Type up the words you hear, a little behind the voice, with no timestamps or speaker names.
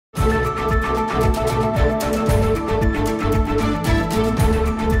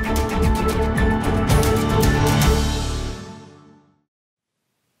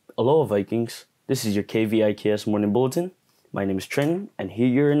Aloha Vikings, this is your KVIKS Morning Bulletin. My name is Trenton, and here are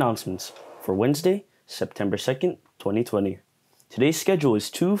your announcements for Wednesday, September 2nd, 2020. Today's schedule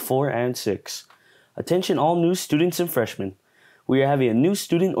is 2, 4, and 6. Attention all new students and freshmen. We are having a new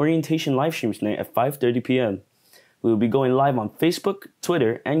student orientation live stream tonight at 5:30 p.m. We will be going live on Facebook,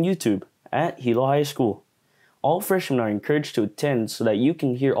 Twitter, and YouTube at Hilo High School. All freshmen are encouraged to attend so that you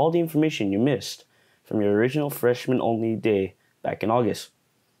can hear all the information you missed from your original freshman-only day back in August.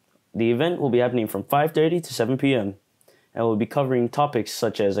 The event will be happening from 5:30 to 7 p.m. and will be covering topics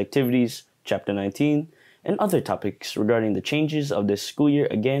such as activities, Chapter 19, and other topics regarding the changes of this school year.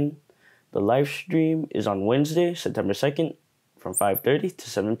 Again, the live stream is on Wednesday, September 2nd from 5:30 to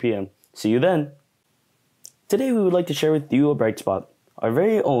 7 p.m. See you then! Today we would like to share with you a bright spot. Our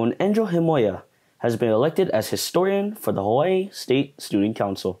very own Angel Himoya has been elected as historian for the Hawaii State Student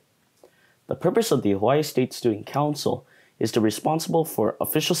Council. The purpose of the Hawaii State Student Council is to be responsible for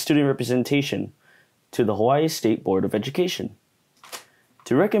official student representation to the Hawaii State Board of Education,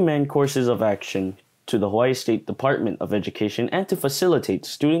 to recommend courses of action to the Hawaii State Department of Education, and to facilitate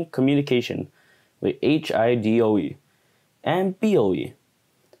student communication with HIDOE and BOE.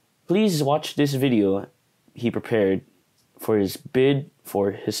 Please watch this video he prepared for his bid for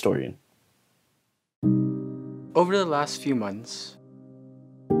historian. Over the last few months,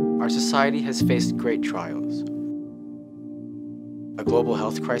 our society has faced great trials. A global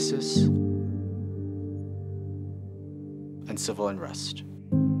health crisis and civil unrest.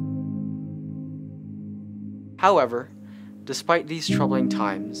 However, despite these troubling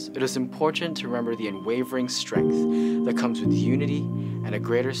times, it is important to remember the unwavering strength that comes with unity and a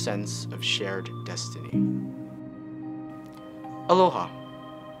greater sense of shared destiny. Aloha,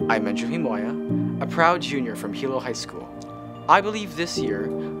 I'm Angel Himoya, a proud junior from Hilo High School. I believe this year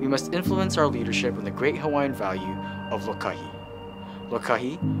we must influence our leadership in the great Hawaiian value of lokahi.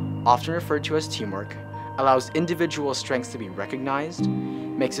 Lokahi, often referred to as teamwork, allows individual strengths to be recognized,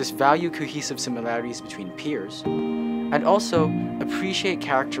 makes us value cohesive similarities between peers, and also appreciate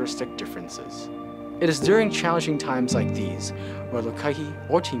characteristic differences. It is during challenging times like these where lokahi,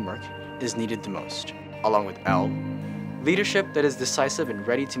 or teamwork, is needed the most, along with L, leadership that is decisive and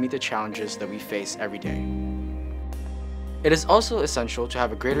ready to meet the challenges that we face every day. It is also essential to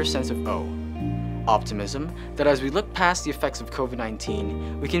have a greater sense of O, optimism, that as we look past the effects of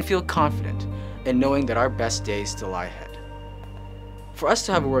COVID-19, we can feel confident in knowing that our best days still lie ahead. For us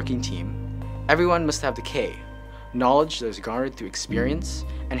to have a working team, everyone must have the K, knowledge that is garnered through experience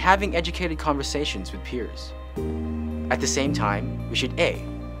and having educated conversations with peers. At the same time, we should A,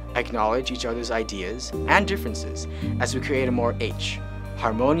 acknowledge each other's ideas and differences as we create a more H,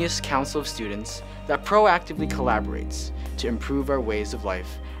 harmonious council of students that proactively collaborates to improve our ways of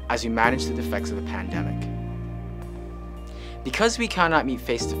life as we manage the effects of the pandemic. Because we cannot meet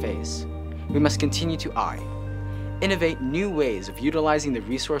face-to-face, we must continue to I, innovate new ways of utilizing the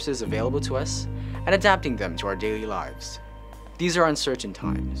resources available to us and adapting them to our daily lives. These are uncertain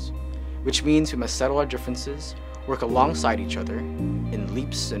times, which means we must settle our differences, work alongside each other in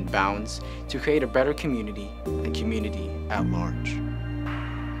leaps and bounds to create a better community and community at large.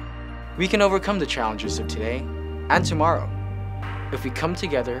 We can overcome the challenges of today and tomorrow if we come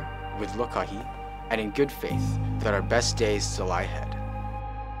together with lokahi and in good faith that our best days still lie ahead.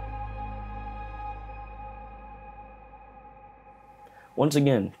 Once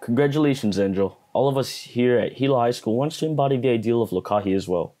again, congratulations, Angel. All of us here at Hilo High School wants to embody the ideal of lokahi as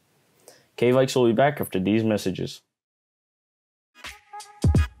well. KVIKS will be back after these messages.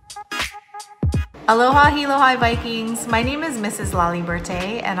 Aloha Hilo High Vikings. My name is Mrs. Lali Berte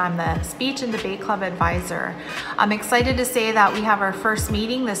and I'm the Speech and Debate Club Advisor. I'm excited to say that we have our first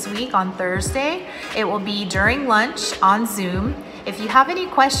meeting this week on Thursday. It will be during lunch on Zoom. If you have any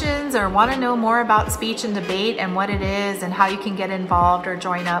questions or want to know more about speech and debate and what it is and how you can get involved or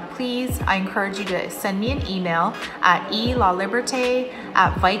join up, please, I encourage you to send me an email at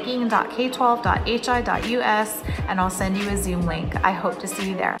elaliberte@viking.k12.hi.us and I'll send you a Zoom link. I hope to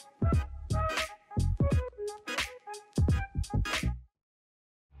see you there.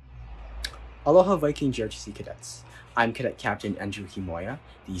 Aloha Viking GRTC cadets. I'm Cadet Captain Angel Himoya,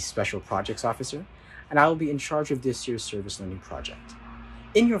 the Special Projects Officer, and I will be in charge of this year's service learning project.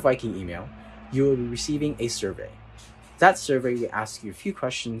 In your Viking email, you will be receiving a survey. That survey will ask you a few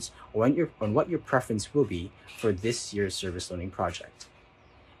questions on what your preference will be for this year's service learning project.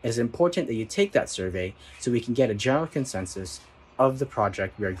 It is important that you take that survey so we can get a general consensus of the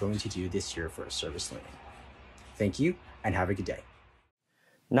project we are going to do this year for service learning. Thank you and have a good day.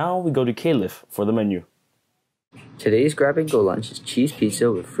 Now we go to Caliph for the menu. Today's grab-and-go lunch is cheese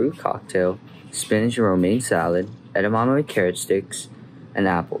pizza with fruit cocktail, spinach and romaine salad, edamame with carrot sticks, and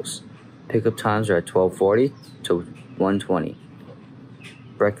apples. Pickup times are at 12:40 to 1:20.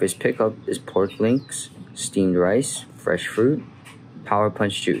 Breakfast pickup is pork links, steamed rice, fresh fruit, Power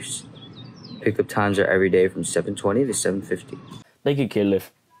Punch juice. Pickup times are every day from 7:20 to 7:50. Thank you, Caleb.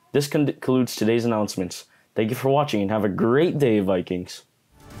 This concludes today's announcements. Thank you for watching and have a great day, Vikings.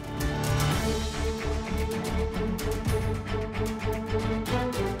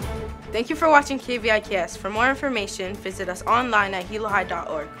 Thank you for watching KVIKS. For more information, visit us online at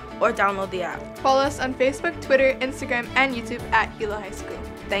hilo-waiakea.org or download the app. Follow us on Facebook, Twitter, Instagram, and YouTube at Hilo High School.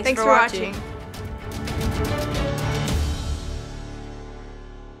 Thanks for watching.